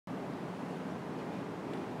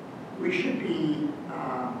we should be,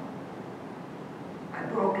 I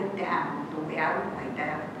broke it down the way I would like to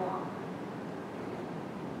have it done.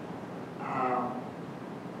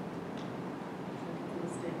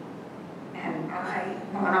 And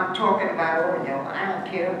when I'm talking about Oradell, I don't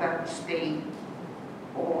care about the state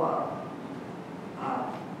or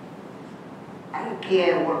I don't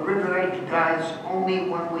care what River Edge does only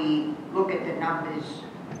when we look at the numbers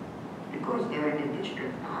because they're in the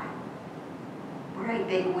District 9. But I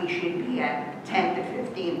think we should be at 10 to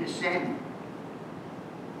 15%,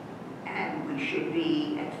 and we should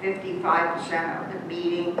be at 55% of the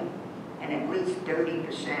meeting and at least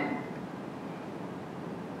 30%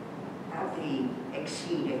 of the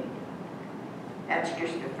exceeding. That's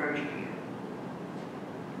just the first year.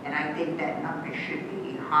 And I think that number should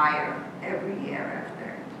be higher every year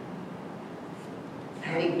after.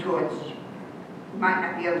 Heading towards, we might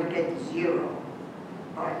not be able to get to 0,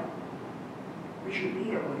 but we should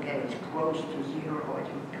be able to get as close to 0 as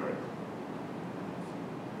we could.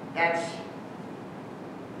 That's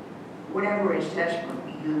whatever assessment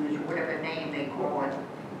we use, whatever name they call it.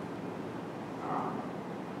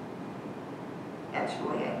 That's the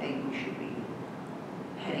way I think we should be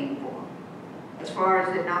heading for. As far as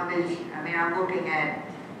the numbers, I mean, I'm looking at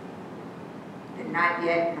the not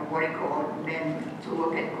yet, and what I call it, then to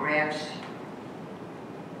look at graphs.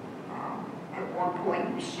 At one point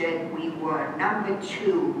you said we were number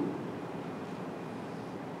 2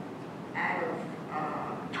 out of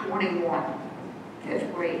 21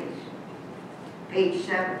 fifth graders. Page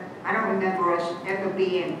 7. I don't remember us ever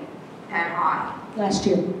being that high. Last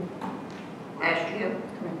year. Last year?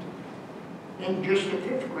 Correct. In just the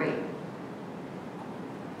 5th grade.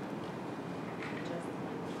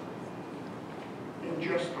 In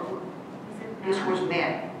just the, this was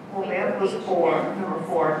math. Well, math was 4, number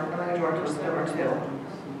 4, and George was number 2.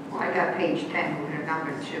 Well, I got page 10 with a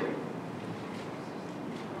number 2.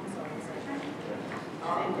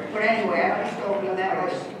 But anyway, I just told you that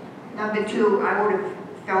was number 2. I would have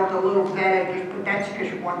felt a little better, but that's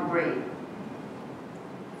just 1 grade.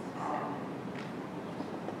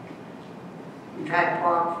 We've had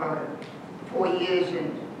Park for 4 years,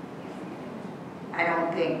 and I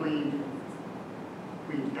don't think we've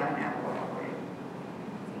done that well already.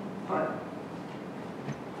 But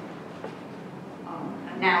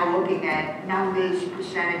now looking at numbers,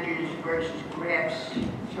 percentages versus graphs,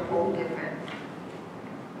 it's a whole different,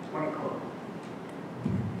 what I call it.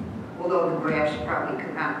 Although the graphs probably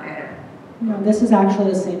come out better. No, this is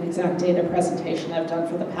actually the same exact data presentation I've done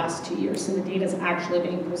for the past 2 years, so the data is actually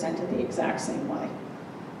being presented the exact same way.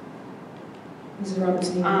 Mrs.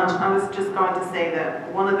 Robertson, I was just going to say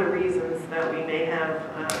that one of the reasons that we may have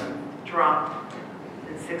dropped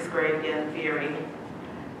in 6th grade again theory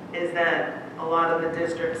is that a lot of the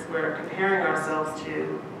districts we're comparing ourselves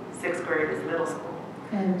to 6th grade is middle school.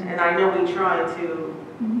 And I know we try to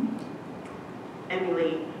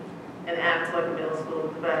emulate and act like a middle school,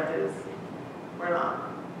 but the fact is we're not.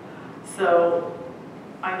 So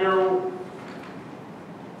I know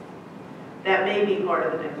that may be part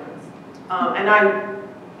of the difference. And I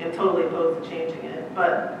am totally opposed to changing it,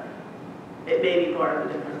 but it may be part of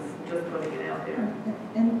the difference, just putting it out there.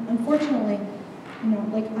 And unfortunately, you know,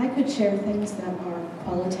 like I could share things that are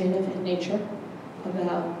qualitative in nature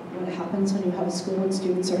about what happens when you have a school and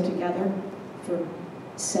students are together for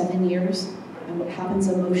 7 years, and what happens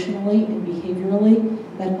emotionally and behaviorally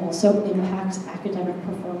that also impacts academic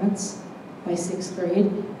performance by 6th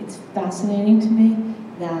grade. It's fascinating to me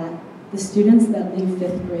that the students that leave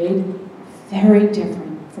 5th grade are very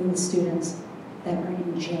different from the students that are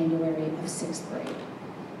in January of 6th grade.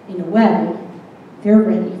 In a way, they're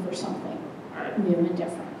ready for something new and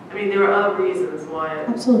different. I mean, there are other reasons why,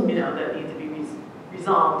 absolutely, you know, that need to be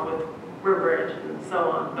resolved with River Edge and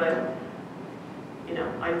so on, but you know,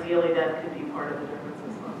 ideally that could be part of the difference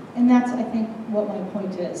as well. And that's, I think, what my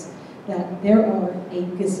point is, that there are a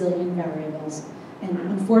gazillion variables. And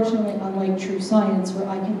unfortunately, unlike true science, where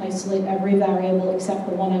I can isolate every variable except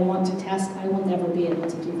the one I want to test, I will never be able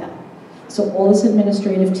to do that. So all this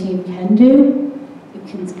administrative team can do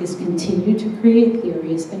is continue to create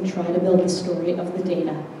theories and try to build the story of the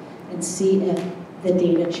data and see if the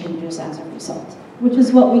data changes as a result, which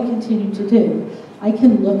is what we continue to do. I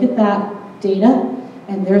can look at that data,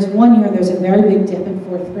 and there's one year, there's a very big dip in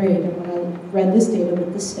 4th grade, and when I read this data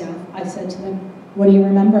with the staff, I said to them, what do you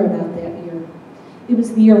remember about that year? It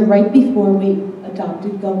was the year right before we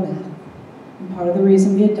adopted Go Math. And part of the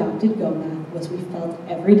reason we adopted Go Math was we felt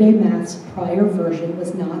everyday math's prior version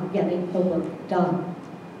was not getting the work done.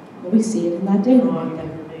 Well, we see it in that data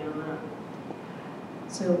right there.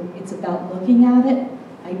 So it's about looking at it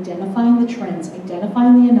identifying the trends,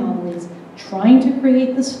 identifying the anomalies, trying to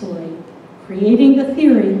create the story, creating the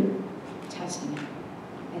theory, testing it.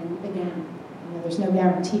 And again, there's no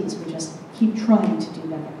guarantees, we just keep trying to do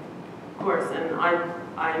better. Of course, and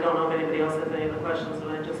I don't know if anybody else has any other questions,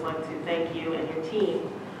 but I'd just like to thank you and your team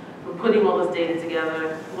for putting all this data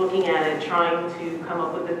together, looking at it, trying to come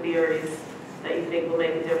up with the theories that you think will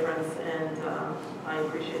make a difference, and I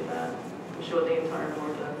appreciate that. I'm sure the entire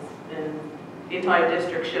board does, and the entire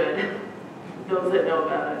district should, those that know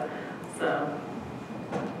about it. So,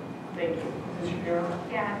 thank you. Mrs. Shapiro?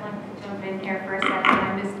 Yeah, I'd like to jump in here for a second.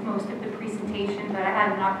 I missed most of the presentation, but I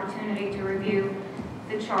had an opportunity to review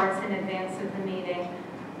the charts in advance of the meeting.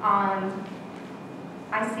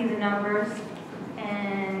 I see the numbers,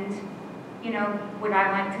 and, you know, would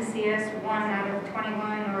I like to see us 1 out of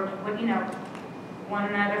 21, or, what, you know,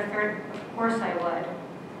 1 out of 30? Of course I would.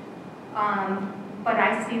 But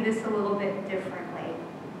I see this a little bit differently.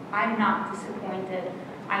 I'm not disappointed.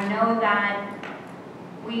 I know that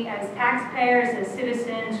we as taxpayers, as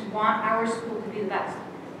citizens, want our school to be the best.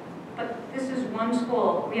 But this is one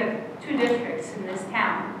school. We have 2 districts in this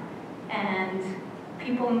town, and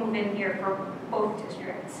people move in here for both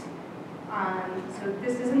districts. So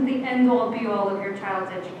this isn't the end-all, be-all of your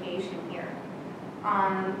child's education here.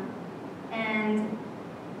 And,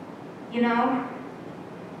 you know,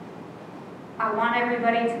 I want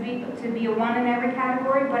everybody to be a 1 in every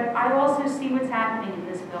category, but I also see what's happening in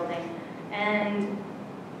this building. And,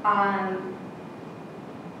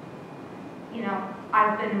 you know,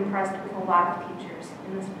 I've been impressed with a lot of teachers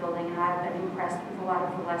in this building, and I've been impressed with a lot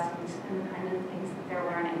of the lessons and the kind of things that they're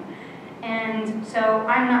learning. And so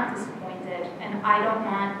I'm not disappointed, and I don't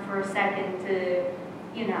want for a second to,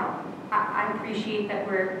 you know, I appreciate that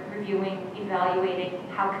we're reviewing, evaluating,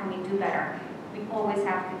 how can we do better? We always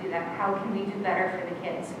have to do that. How can we do better for the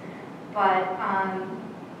kids? But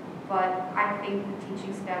I think the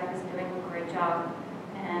teaching staff is doing a great job,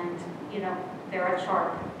 and, you know, they're at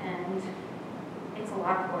sharp, and it's a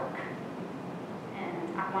lot of work.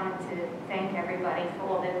 And I wanted to thank everybody for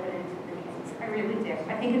all they put into the meetings. I really do.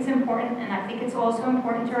 I think it's important, and I think it's also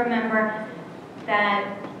important to remember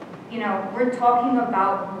that, you know, we're talking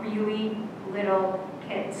about really little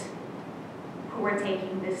kids who are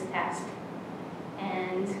taking this test.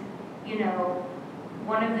 And, you know,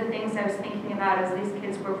 one of the things I was thinking about as these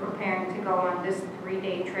kids were preparing to go on this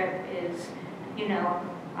 3-day trip is, you know,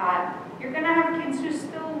 you're going to have kids who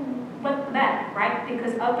still wet the bed, right?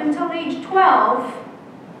 Because up until age 12,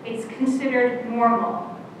 it's considered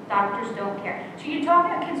normal. Doctors don't care. So you're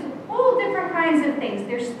talking about kids with all different kinds of things.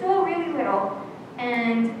 They're still really little,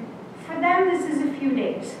 and for them, this is a few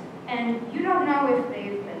days. And you don't know if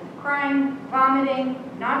they've been crying, vomiting,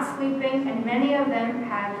 not sleeping, and many of them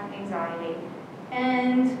have anxiety.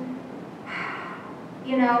 And,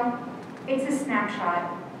 you know, it's a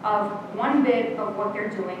snapshot of one bit of what they're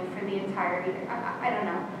doing for the entire year. I don't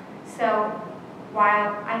know. So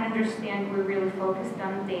while I understand we're really focused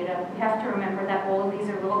on data, we have to remember that all of these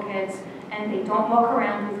are little kids, and they don't walk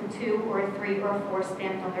around with a 2 or a 3 or a 4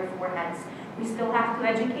 stamped on their foreheads. We still have to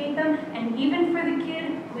educate them, and even for the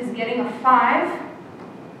kid who is getting a 5,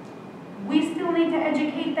 we still need to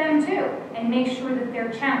educate them too, and make sure that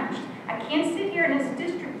they're challenged. I can't sit here as a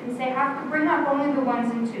district and say I have to bring up only the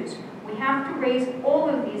 1s and 2s. We have to raise all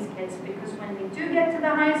of these kids, because when they do get to the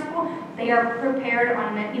high school, they are prepared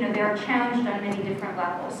on, you know, they are challenged on many different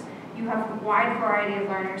levels. You have a wide variety of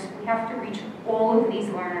learners. We have to reach all of these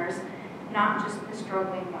learners, not just the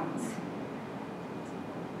struggling ones.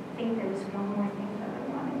 I think there was one more thing that I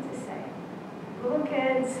wanted to say. Little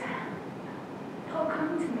kids, they'll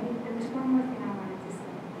come to me. There was one more thing I wanted to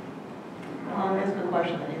say. I'll ask a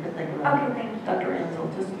question that you can think about. Okay, thank you. Dr.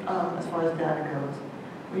 Ansel, just as far as data goes,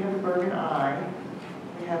 we have Bergen I,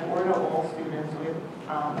 we have Oradell all students, we have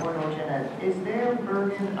Oradell Gen Ed. Is there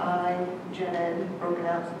Bergen I Gen Ed broken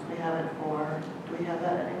out, since we have it for, do we have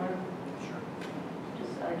that anywhere? Sure.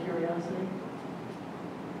 Just out of curiosity?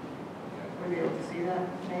 Would we be able to see that,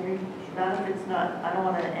 maybe? Not if it's not, I don't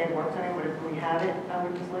want to add work to it, but if we have it, I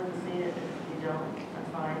would just like to see it. If you don't, that's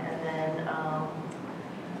fine. And then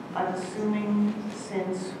I'm assuming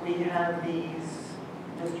since we have these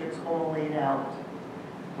districts all laid out,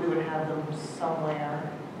 we would have them somewhere.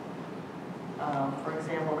 For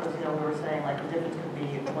example, because, you know, we were saying like the difference could be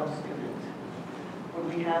 1 student.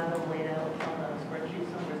 Would we have them laid out on a spreadsheet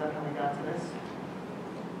somewhere? Is that how we got to this?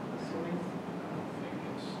 Assuming?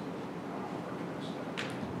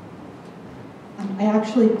 I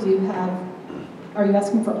actually do have, are you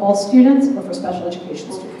asking for all students or for special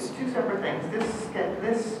education students? Well, 2 separate things.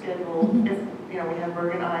 This schedule, you know, we have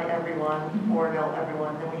Bergen I everyone, Oradell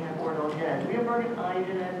everyone, then we have Oradell Gen Ed. Do we have Bergen I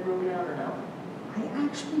Gen Ed broken out or no? I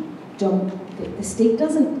actually don't, the state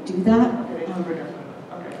doesn't do that. Okay, they broke it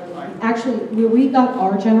out. Okay, that's fine. Actually, where we got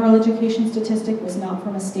our general education statistic was not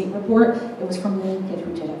from a state report, it was from Lynn Kid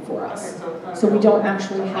who did it for Okay, us. so it's not. So we don't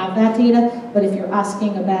actually have that data, but if you're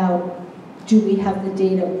asking about, do we have the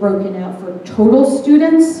data broken out for total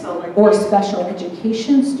students So like. or special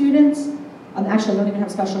education students? Actually, I don't even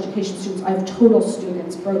have special education students, I have total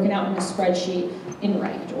students broken out in a spreadsheet in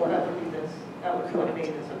ranked Well, that order. would be this, that would Correct. be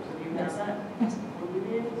this, so do you Yes. have that? Yes, Would we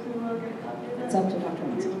be able to get a copy of that? it's up to Dr. Would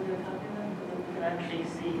we Ransom. be able to get a copy of that? So that we can actually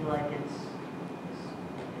see like it's,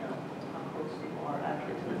 you know, how close people are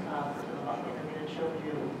actually to the top or to the bottom. I mean, it shows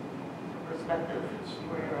you the perspective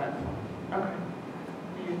where you're at. Okay.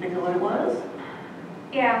 Do you think of what it was?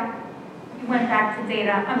 Yeah, you went back to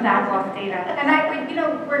data, I'm back off data. And you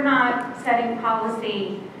know, we're not setting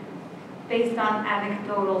policy based on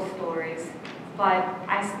anecdotal stories, but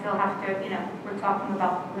I still have to, you know, we're talking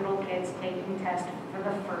about little kids taking tests for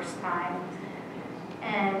the first time.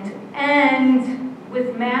 And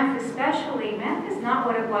with math especially, math is not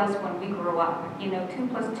what it was when we grew up. You know, 2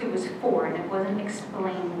 + 2 is 4, and it wasn't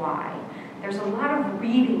explained why. There's a lot of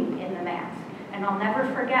reading in the math. And I'll never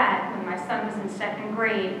forget when my son was in 2nd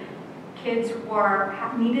grade, kids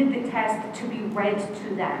needed the test to be read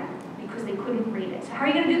to them because they couldn't read it. So how are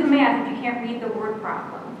you going to do the math if you can't read the word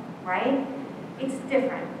problem, right? It's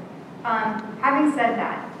different. Having said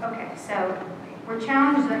that, okay, so we're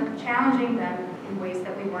challenging them in ways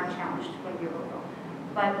that we weren't challenged when we were little.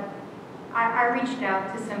 But I reached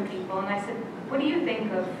out to some people and I said, what do you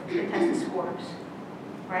think of the test scores,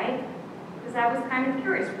 right? Because I was kind of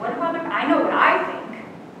curious. What do I know what I think.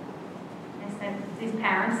 I said, these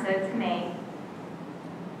parents said to me,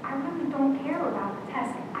 I really don't care about the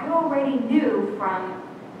testing. I already knew from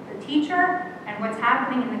the teacher and what's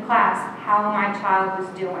happening in the class how my child was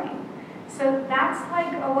doing. So that's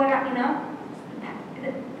like, you know,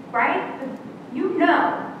 right?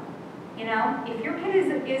 You know, if your kid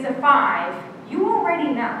is a 5, you already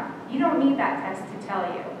know. You don't need that test to tell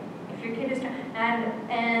you. Your kid is,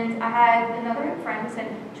 and I had another friend who said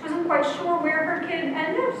she wasn't quite sure where her kid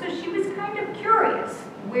ended up, so she was kind of curious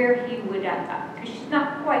where he would end up, because she's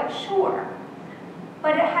not quite sure.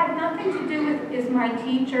 But it had nothing to do with, is my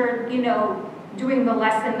teacher, you know, doing the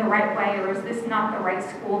lesson the right way, or is this not the right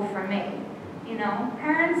school for me? You know,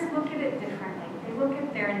 parents look at it differently. They look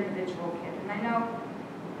at their individual kid, and I know,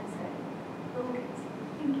 that's it, little kids.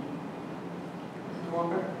 Thank you. Mrs.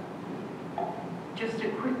 Walker? Just a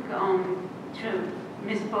quick, to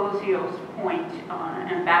Ms. Bozio's point,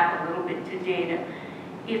 and back a little bit to data.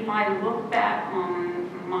 If I look back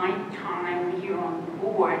on my time here on the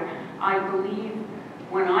board, I believe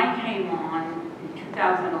when I came on in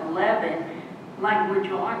 2011,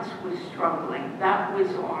 language arts was struggling. That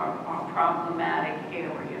was our problematic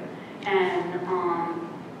area. And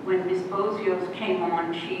when Ms. Bozio's came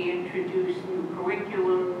on, she introduced new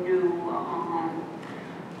curriculum, new,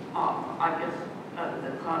 I guess,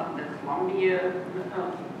 the Columbia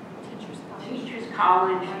Teachers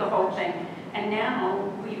College, the whole thing. And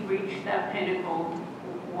now we've reached that pinnacle,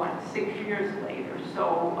 what, 6 years later,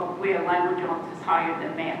 so where language arts is higher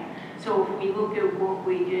than math. So if we look at what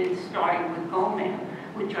we did starting with GoMath,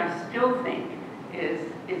 which I still think is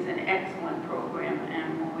an excellent program,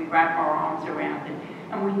 and when we wrap our arms around it,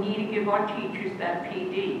 and we need to give our teachers that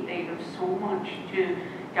PD. They have so much to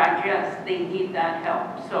digest, they need that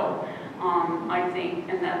help. So I think,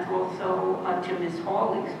 and that's also to Ms.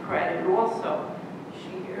 Hawley's credit also,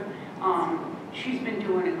 she's been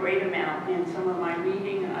doing a great amount in some of my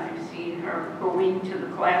reading. I've seen her go into the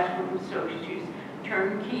classroom, so she's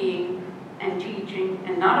turnkeying and teaching,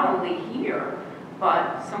 and not only here,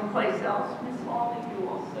 but someplace else. Ms. Hawley, you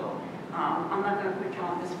also, I'm not going to put you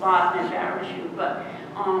on the spot and embarrass you, but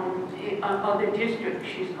other districts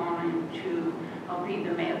she's going to be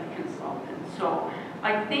the math consultant. So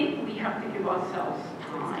I think we have to give ourselves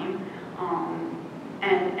time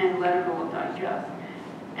and let it all digest.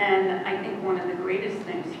 And I think one of the greatest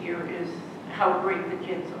things here is how great the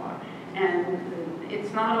kids are. And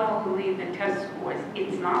it's not only the test scores,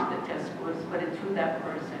 it's not the test scores, but it's who that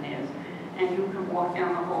person is. And you can walk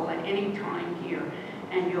down the hall at any time here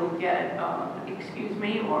and you'll get, excuse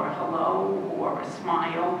me, or a hello, or a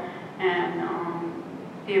smile, and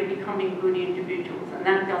they're becoming good individuals, and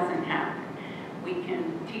that doesn't happen. We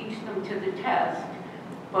can teach them to the test,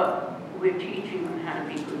 but we're teaching them how to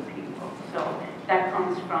be good people. So that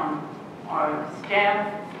comes from our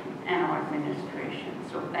staff and our administration.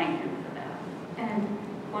 So thank you for that. And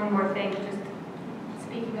one more thing, just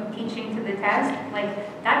speaking of teaching to the test, like,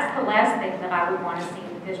 that's the last thing that I would want to see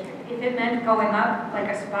in the district. If it meant going up like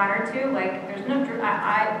a spot or two, like, there's no,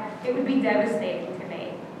 it would be devastating to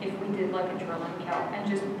me if we did like a drill and kill and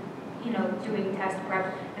just, you know, doing test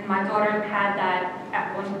prep. And my daughter had that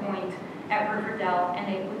at one point at Oradell,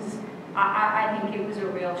 and it was, I think it was a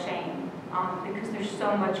real shame, because there's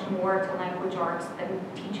so much more to language arts than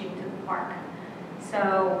teaching to the park.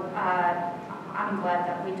 So I'm glad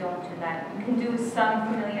that we don't do that. You can do some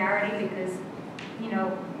familiarity because, you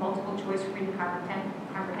know, multiple choice reading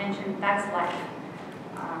comprehension, that's life.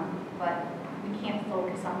 But we can't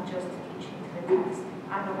focus on just teaching to the test.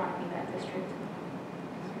 I don't want to be that district.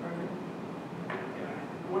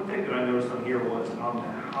 One thing that I noticed on here was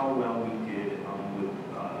how well we did with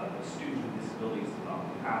students with disabilities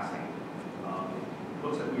passing. It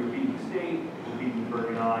looks like we were beating the state, we were beating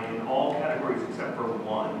Bergen I in all categories except for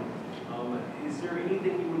one. Is there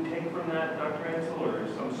anything you would take from that, Dr. Ansel, or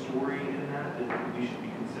some story in that we should be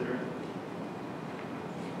considering?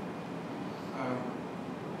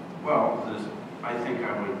 Well, I think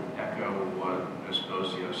I would echo what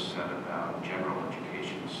Esposito said about general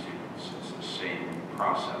education students. It's the same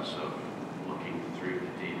process of looking through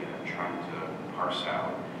the data and trying to parse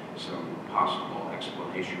out some possible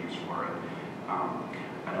explanations for it.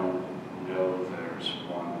 I don't know there's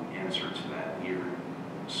one answer to that here.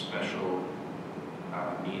 Special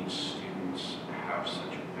needs students have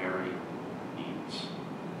such varied needs.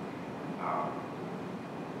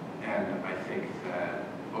 And I think that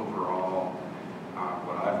overall,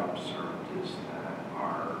 what I've observed is that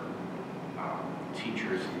our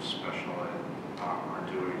teachers in special ed are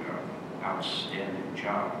doing an outstanding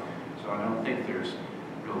job. So I don't think there's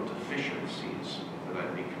real deficiencies that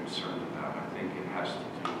I'd be concerned about. I think it has to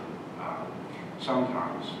do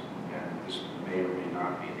sometimes, and this may or may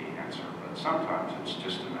not be the answer, but sometimes it's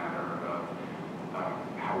just a matter of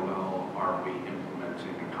how well are we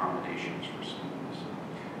implementing accommodations for students.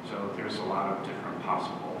 So there's a lot of different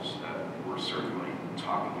possibles that we're certainly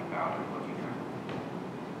talking about and looking at.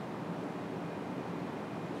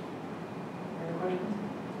 Any questions?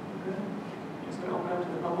 Good. Just going to open up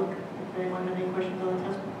to the public. If anyone has any questions on the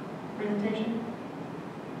test presentation?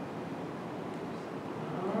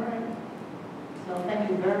 All right. So thank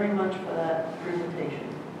you very much for that presentation.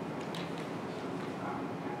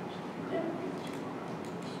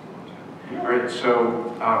 All right,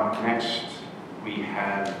 so next we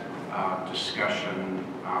had discussion,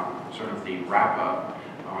 sort of the wrap-up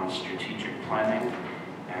on strategic planning,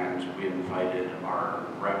 and we invited our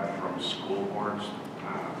rep from school boards,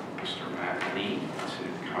 Mr. Matt Lee,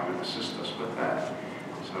 to come and assist us with that.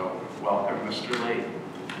 So welcome, Mr. Lee.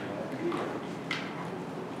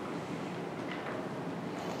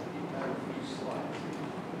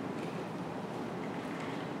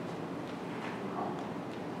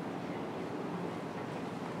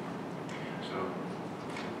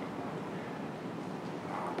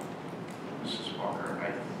 Mrs. Walker,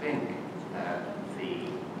 I think that the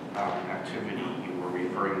activity you were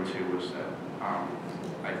referring to was that,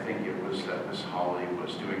 I think it was that Ms. Hawley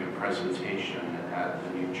was doing a presentation at the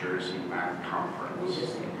New Jersey MAC conference.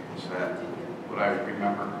 Is that what I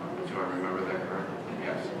remember? Do I remember that correctly?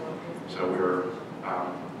 Yes. So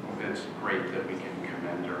it's great that we can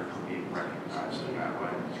commend her for being recognized in that way.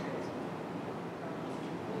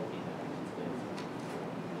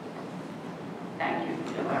 Thank you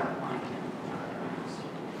for clarifying.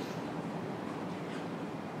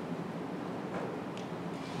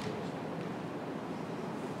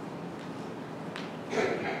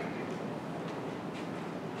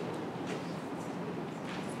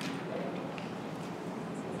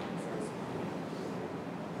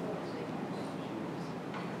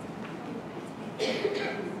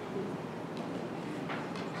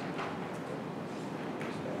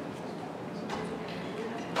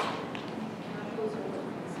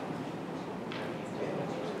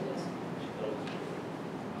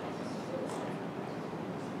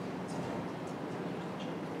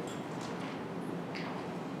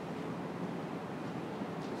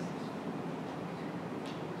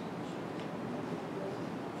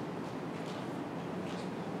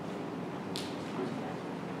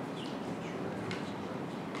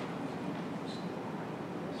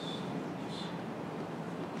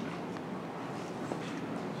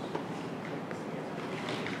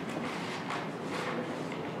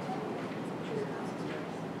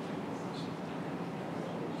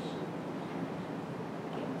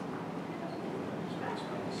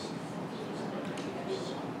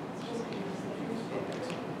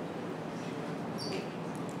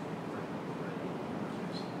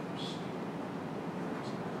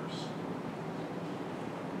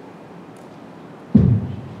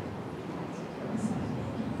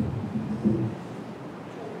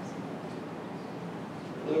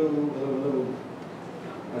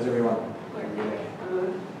 How's everyone?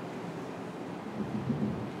 Good.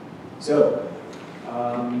 So,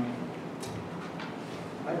 I'm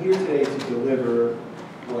here today to deliver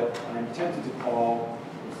what I'm tempted to call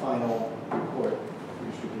the final report for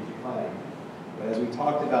your strategic planning. But as we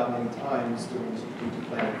talked about many times during the strategic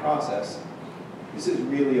planning process, this is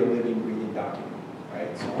really a living, breathing document,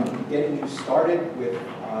 right? So I'm getting you started with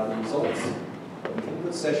the results of the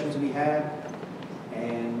input sessions we had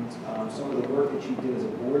and some of the work that you did as a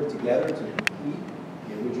board together to complete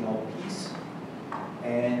the original piece.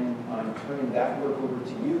 And I'm turning that work over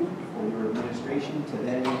to you for your administration to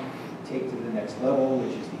then take to the next level,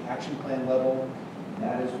 which is the action plan level. And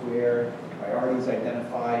that is where priorities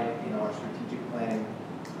identified in our strategic planning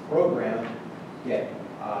program get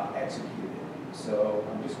executed. So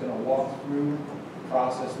I'm just going to walk through the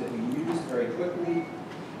process that we used very quickly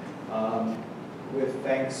with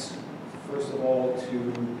thanks, first of all,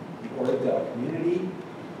 to the Oradell community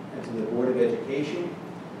and to the Board of Education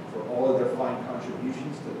for all of their fine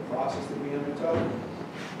contributions to the process that we undertook.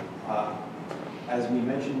 As we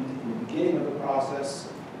mentioned in the beginning of the process,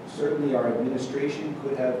 certainly our administration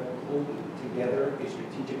could have pulled together a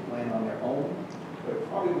strategic plan on their own, but it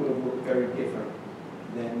probably would have looked very different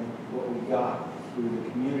than what we got through the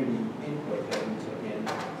community input that we took in.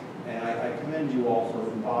 And I commend you all for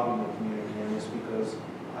involving the community in this because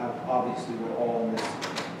obviously we're all in this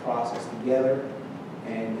process together,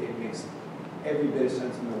 and it makes every bit of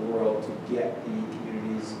sense in the world to get the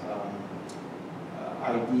community's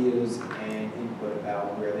ideas and input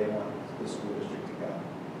about where they want the school district to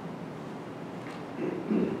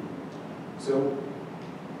go. So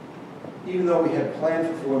even though we had planned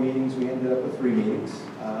for 4 meetings, we ended up with 3 meetings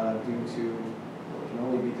due to what can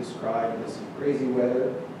only be described as some crazy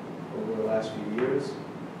weather over the last few years.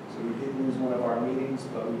 So we did lose one of our meetings,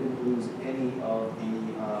 but we didn't lose any of the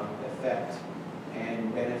effect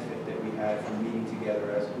and benefit that we had from meeting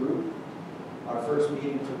together as a group. Our first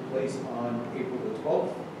meeting took place on April the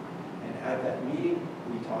 12th, and at that meeting,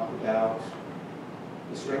 we talked about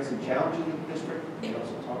the strengths and challenges of the district. We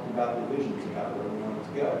also talked about the visions about where we wanted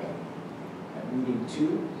to go. At meeting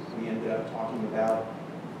 2, we ended up talking about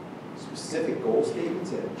specific goal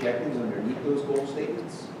statements and objectives underneath those goal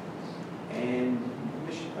statements. And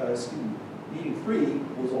meeting 3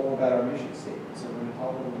 was all about our mission statement. So we're going to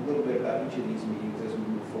talk a little bit about each of these meetings as we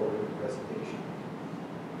move forward in the presentation.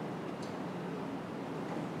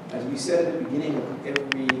 As we said at the beginning of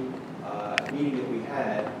every meeting that we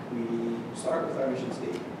had, we start with our mission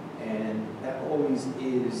statement. And that always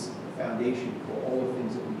is the foundation for all the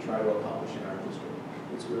things that we try to accomplish in our district.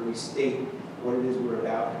 It's where we state what it is we're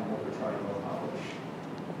about and what we're trying to accomplish.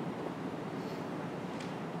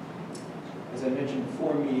 As I mentioned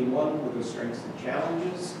before, meeting 1 were the strengths and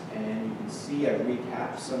challenges, and you can see I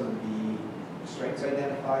recapped some of the strengths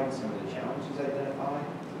identified, some of the challenges identified.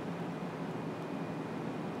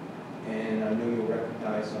 And I know you'll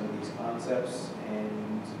recognize some of these concepts,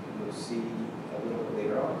 and you'll see a little bit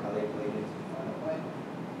later on how they played into the final plan.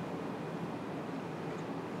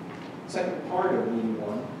 The second part of meeting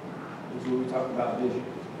 1 is where we talked about vision,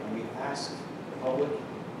 and we asked the public,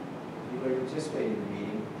 people who participated in the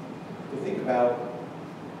meeting, to think about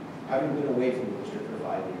having been away from the district for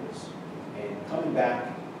 5 years and coming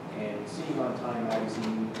back and seeing on Time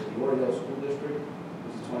magazine that the Oradell School District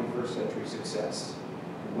was a 21st century success.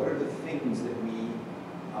 And what are the things that we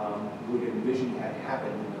would envision had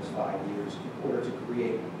happened in those 5 years in order to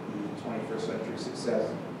create the 21st century success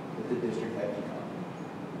that the district had become.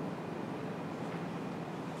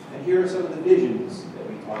 And here are some of the visions that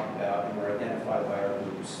we talked about and were identified by our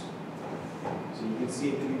groups. So you can see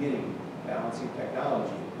at the beginning, balancing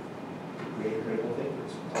technology to create critical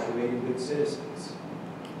thinkers, cultivating good citizens,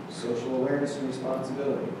 social awareness and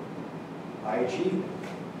responsibility, high achievement,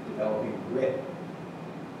 developing grit,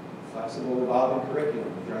 flexible evolving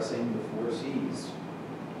curriculum, addressing the 4 C's,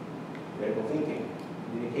 critical thinking,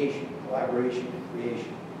 communication, collaboration, and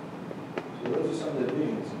creation. So those are some of the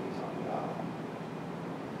visions that we talked about.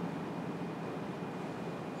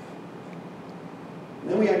 And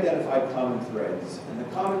then we identified common threads. And the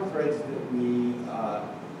common threads that we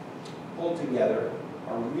pulled together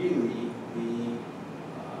are really the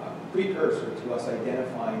precursor to us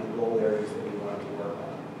identifying the goal areas that we wanted to work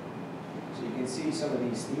on. So you can see some of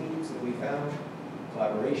these themes that we found: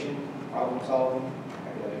 collaboration, problem solving,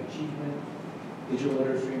 academic achievement, digital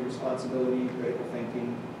literacy and responsibility, critical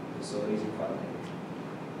thinking, facilities and funding.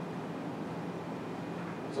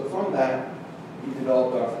 So from that, we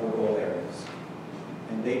developed our 4 goal areas.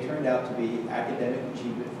 And they turned out to be academic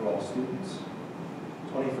achievement for all students,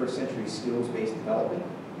 21st century skills-based development.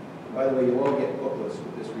 And by the way, you'll all get booklets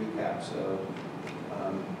with this recap, so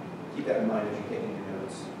keep that in mind as you're taking your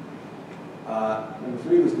notes. Number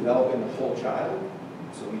 3 was developing the whole child.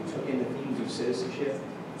 So we took in the themes of citizenship,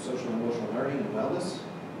 social and emotional learning, and wellness.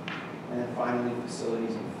 And then finally,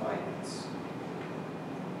 facilities and finance.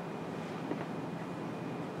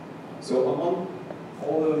 So among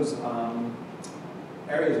all those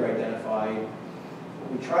areas we identified,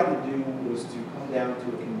 what we tried to do was to come down to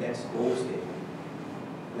a condensed goal statement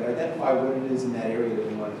that identified what it is in that area that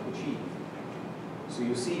we wanted to achieve. So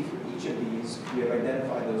you'll see for each of these, we have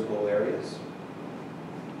identified those goal areas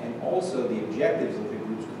and also the objectives that the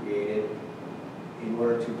groups created in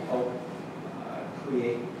order to help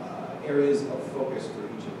create areas of focus for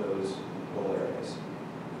each of those goal areas.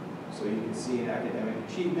 So you can see in academic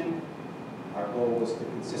achievement, our goal was to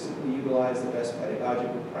consistently utilize the best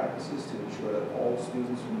pedagogical practices to ensure that all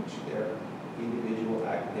students reach their individual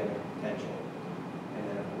academic potential. And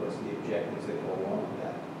then, of course, the objectives that go along with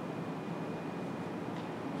that.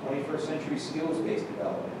 21st century skills-based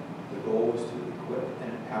development. The goal was to equip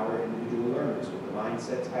and empower individual learners with the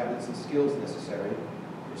mindsets, habits, and skills necessary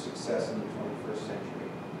for success in the 21st century.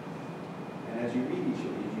 And as you read each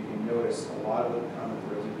of these, you can notice a lot of the common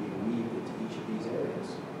threads are being weaved into each of these areas.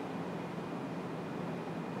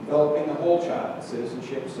 Developing the whole child,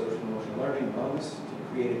 citizenship, social and emotional learning, wellness, to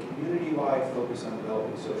create a community-wide focus on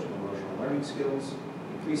developing social and emotional learning skills,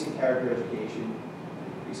 increasing character education,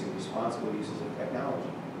 and increasing responsible uses of technology.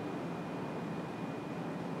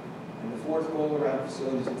 And the 4th goal around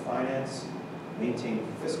facilities and finance, maintain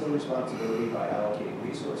fiscal responsibility by allocating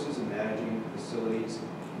resources and managing facilities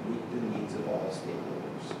to meet the needs of all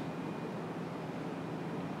stakeholders.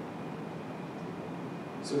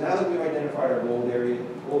 So now that we've identified our goal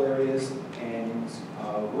areas and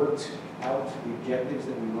worked out the objectives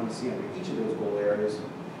that we want to see under each of those goal areas,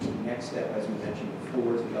 the next step, as we mentioned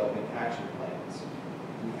before, is developing action plans.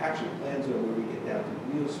 And the action plans are where we get down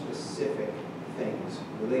to real specific things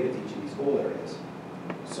related to each of these goal areas.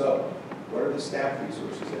 So, what are the staff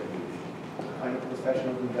resources that we need? What kind of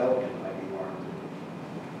professional development might be warranted?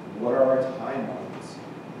 What are our timelines?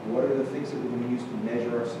 What are the things that we're going to use to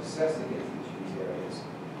measure our success against each of these areas?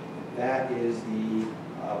 That is the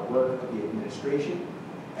work of the administration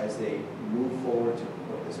as they move forward to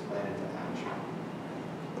put this plan into action.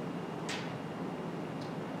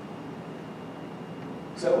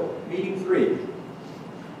 So, meeting 3.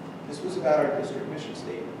 This was about our district mission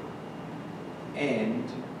statement. And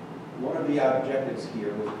one of the objectives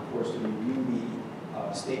here was, of course, to review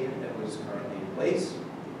the statement that was currently in place,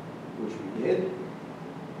 which we did.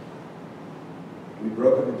 We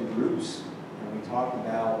broke them into groups, and we talked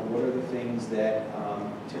about what are the things that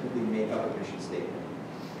typically make up a mission statement.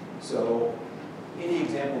 So, in the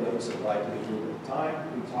example that was supplied to the group at the time,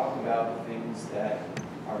 we talked about the things that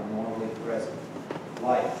are normally present,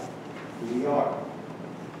 like who we are.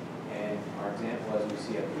 And our example, as we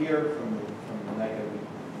see up here from the night that we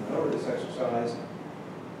went over this exercise,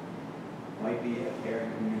 might be a caring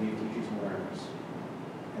community of teachers and learners.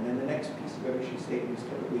 And then the next piece of a mission statement is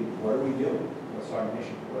typically, what are we doing? What's our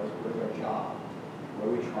mission? What's our job? What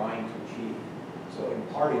are we trying to achieve? So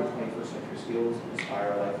imparting 21st century skills to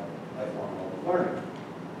inspire lifelong learning.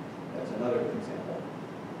 That's another example.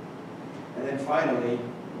 And then finally,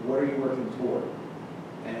 what are you working toward?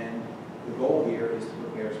 And the goal here is to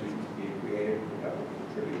prepare students to be creative, productive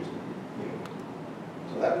contributors to the community.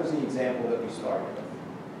 So that was the example that we started with.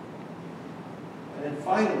 And then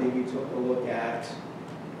finally, we took a look at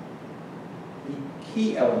the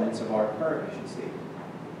key elements of our current mission statement.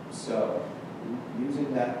 So,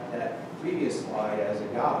 using that previous slide as a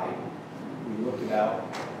guide, we looked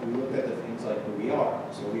at the things like who we are.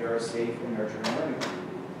 So we are a safe and nurturing learning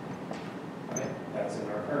community. Right? That's in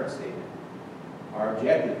our current statement. Our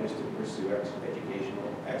objective was to pursue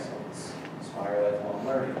educational excellence, inspire lifelong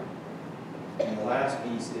learning. And the last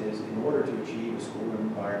piece is, in order to achieve a school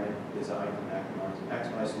environment designed to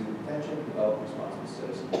maximize student potential, develop responsible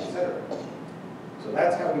citizens, etc. So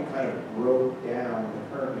that's how we kind of broke down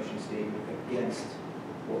the current mission statement against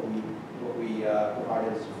what we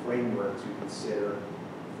provided as a framework to consider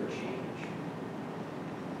for change.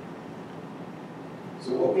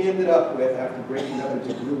 So what we ended up with, after breaking it up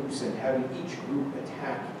into groups and having each group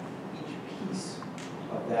attack each piece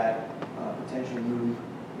of that potential new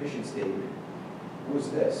mission statement, was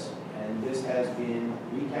this. And this has been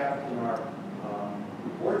recapped in our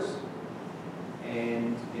reports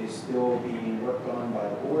and is still being worked on by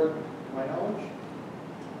the board, to my knowledge.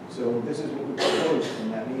 So this is what we proposed from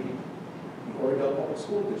that meeting. The Oradell Public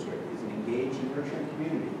School District is an engaged and nurturing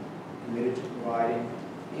community committed to providing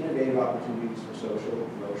innovative opportunities for social,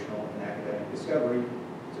 emotional, and academic discovery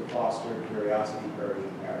to foster curiosity, courage,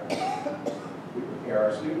 and character. We prepare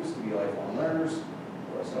our students to be lifelong learners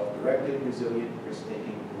who are self-directed, resilient,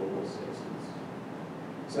 risk-taking global citizens.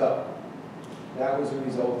 So, that was the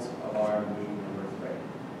result of our meeting number 3.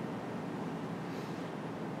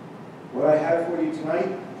 What I have for you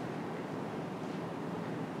tonight,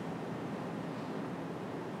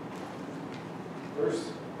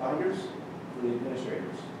 first, binders for the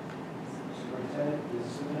administrators. Superintendent,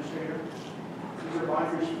 business administrator. These are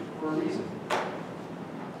binders for a reason.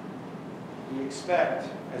 We expect,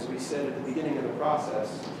 as we said at the beginning of the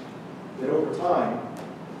process, that over time,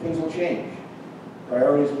 things will change.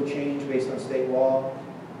 Priorities will change based on state law,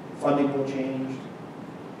 funding will change,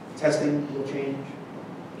 testing will change,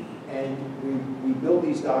 and we build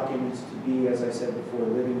these documents to be, as I said before,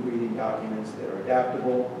 living, breathing documents that are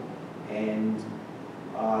adaptable and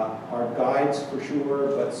are guides for sure,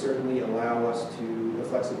 but certainly allow us the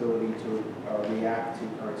flexibility to react to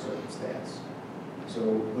current circumstance.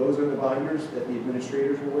 So those are the binders that the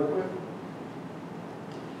administrators will work with.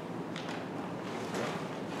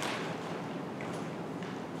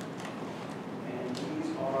 And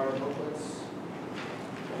these are booklets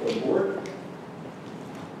for the board.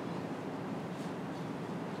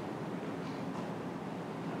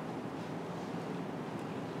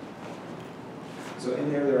 So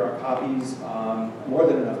in there are copies, more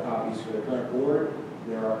than enough copies for the current board.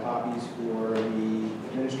 There are copies for the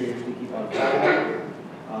administrators to keep on file.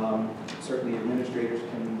 Certainly administrators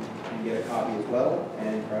can get a copy as well,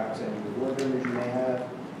 and perhaps any of the board members you may have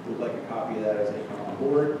would like a copy of that as they come on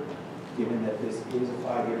board, given that this is a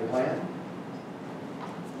 5-year plan.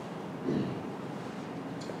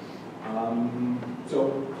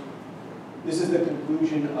 So this is the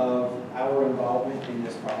conclusion of our involvement in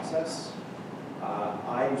this process.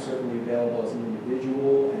 I am certainly available as an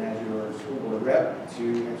individual and as your school board rep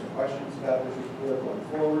to answer questions about this report going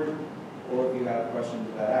forward, or if you have questions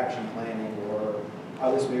about action planning or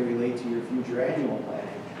how this may relate to your future annual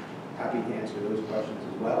planning, happy to answer those questions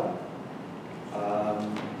as well.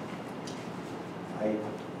 I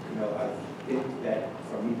think that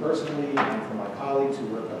from me personally and from my colleagues who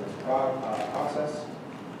worked on this process,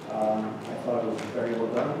 I thought it was very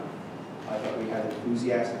well done. I thought we had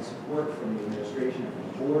enthusiastic support from the administration and from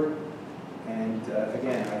the board. And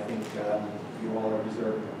again, I think you all are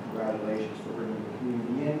deserving of congratulations for bringing the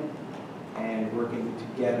community in and working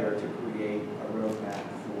together to create a roadmap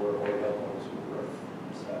for Oradell Public School growth.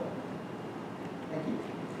 So, thank you.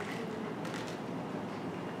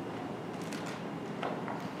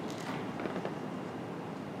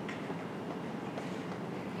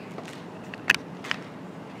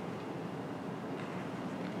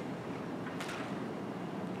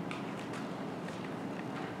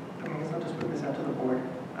 I'll just put this out to the board.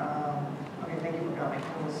 Okay, thank you for coming.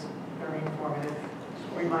 It was very informative.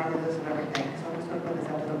 Just reminded us of everything. So I'm just going to put this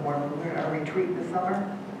out to the board. We were at a retreat this summer,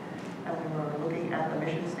 and we were looking at the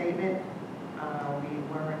mission statement. We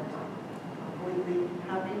weren't completely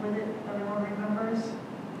happy with it, if everyone remembers.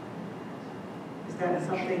 Is that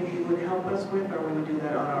something you would help us with, or we would do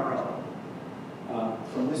that on our own?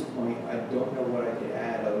 From this point, I don't know what I could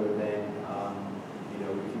add other than,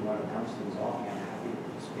 if you want to bounce things off, I'm happy to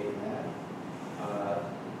participate in that.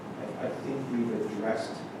 I think we've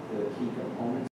addressed the key components